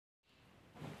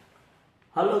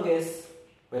Hello guys,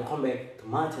 welcome back to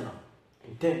my channel.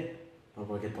 And then don't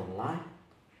forget to like,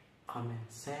 comment,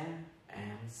 share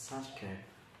and subscribe.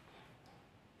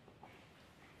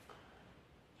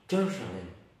 Jerusalem,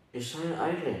 Israel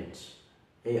Islands,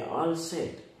 they all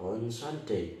said on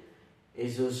Sunday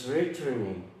it was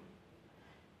returning.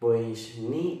 Boeing's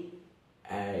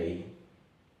NEA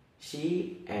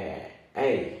VI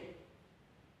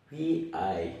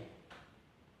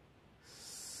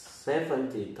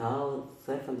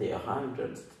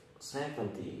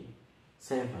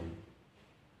 177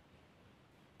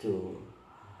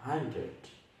 200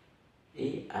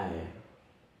 EI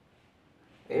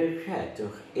aircraft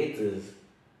it is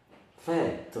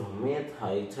fed to meet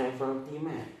high travel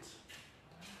demand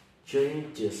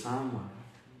during the summer.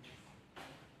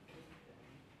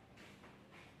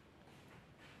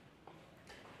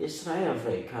 Israel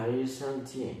flight carriers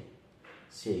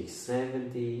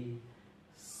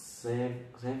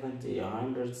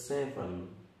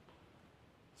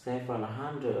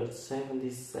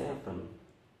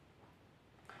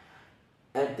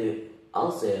at the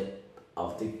outset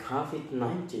of the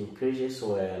COVID-19 crisis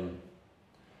when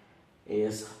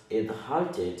it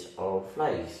halted all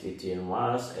flights between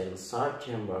March and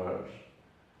September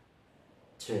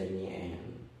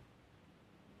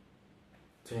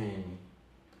 2020.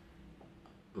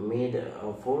 Mid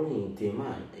of falling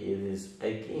demand, it is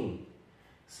again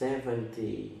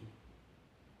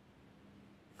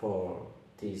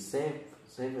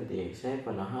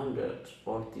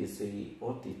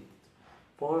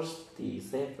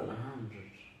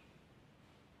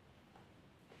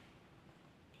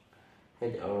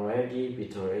had already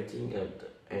been rating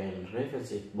and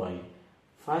revised by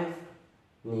 5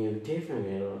 new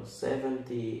terminal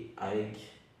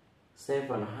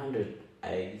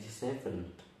 787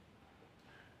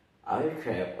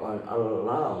 aircraft on a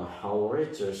long-haul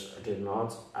routes to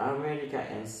North America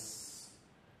and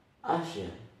Asia.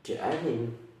 The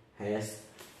island has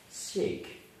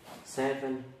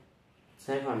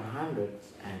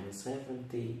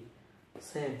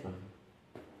 777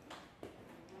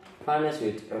 pilots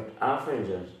with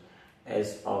passengers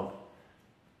as of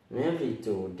nearly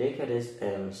 2 decades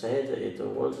and said it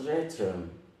would return.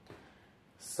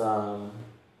 Some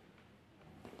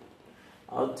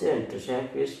attempt to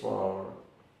service for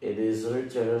it is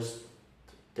returns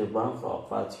to Bangkok,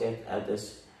 Phuket,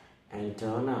 Addis, and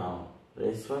now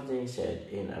responding said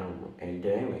in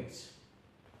endemics.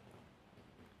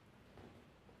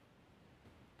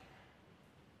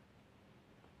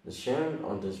 The sharing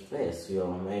on this place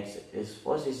will make it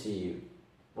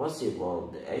possible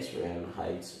the experience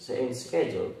heights in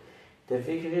schedule,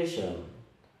 configuration,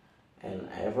 and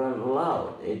even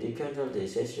allow a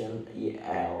decarbonization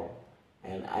EL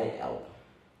and IL.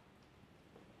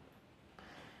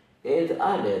 It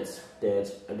added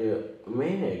that the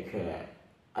main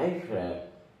aircraft,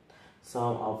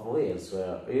 some of which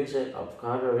were used of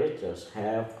carburetors,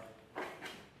 have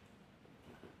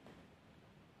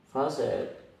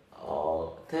facet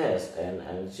or test and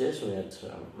adjustment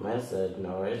method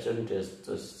narration to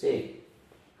stick.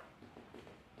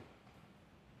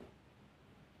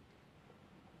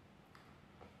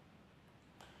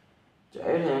 The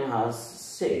airline has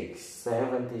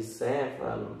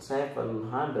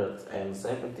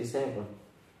 777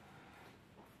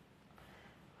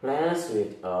 plans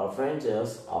with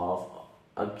ranges of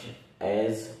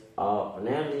as of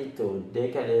nearly 2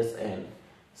 decades and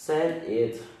said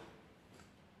it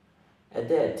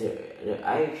added to the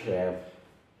aircraft,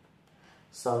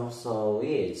 some of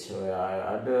which were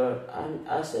other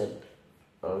asset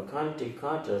or country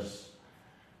quarters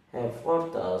have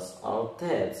portals or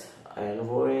tests and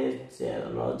for it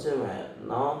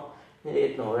no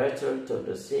needed no return to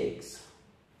the 6.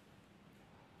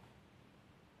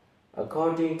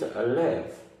 According to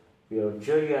Aleph,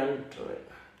 Georgian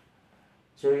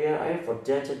airport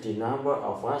projected the number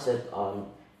of assets on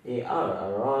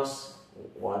AR rose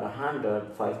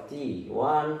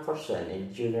 151%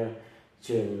 in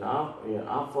June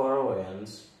upward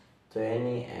winds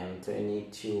 20 and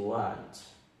 22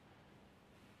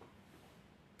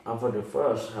 over the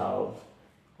first half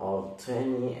of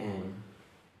 20 and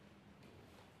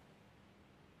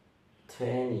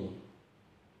 20.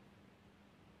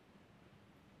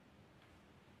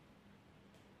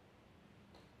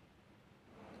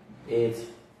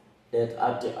 That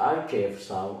at the archive,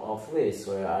 some of which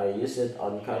were used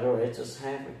on carburetors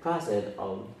have passed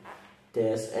on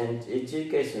tests and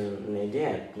education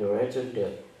needed to return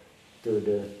to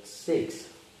the 6.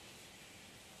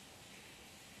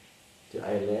 The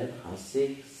island has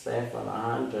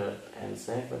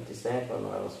 777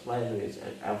 wells flight with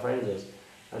averages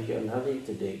regionally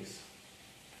to digs.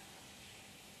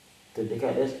 to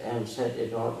decades and said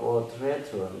it not worth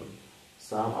return.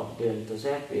 Some of them to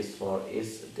service for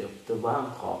is to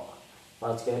Bangkok,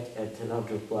 but get a not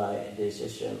reply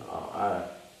decision or are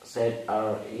said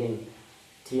are in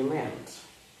demand.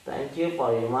 Thank you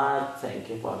for your much, thank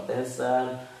you for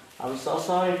attention. I'm so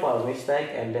sorry for mistake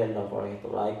and then don't forget to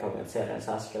like, comment, share and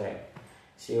subscribe.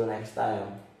 See you next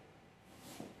time.